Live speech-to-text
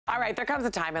All right, there comes a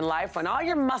time in life when all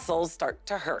your muscles start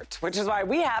to hurt, which is why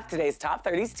we have today's Top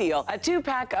 30 steal, a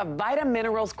 2-pack of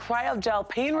Vitaminerals Cryogel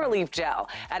Pain Relief Gel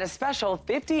at a special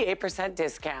 58%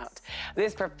 discount.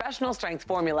 This professional strength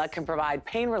formula can provide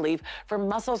pain relief for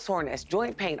muscle soreness,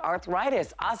 joint pain,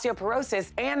 arthritis,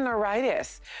 osteoporosis, and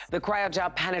neuritis. The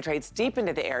Cryogel penetrates deep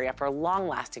into the area for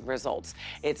long-lasting results.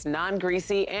 It's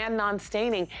non-greasy and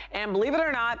non-staining, and believe it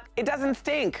or not, it doesn't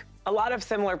stink. A lot of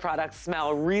similar products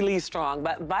smell really strong,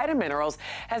 but Vitaminerals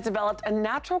has developed a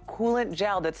natural coolant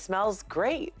gel that smells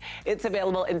great. It's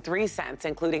available in 3 scents,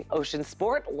 including Ocean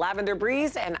Sport, Lavender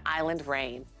Breeze, and Island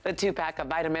Rain. The 2-pack of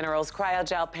Vitaminerals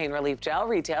Cryogel Pain Relief Gel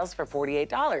retails for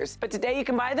 $48, but today you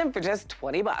can buy them for just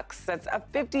 $20. That's a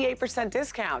 58%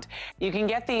 discount. You can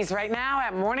get these right now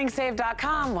at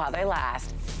morningsave.com while they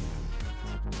last.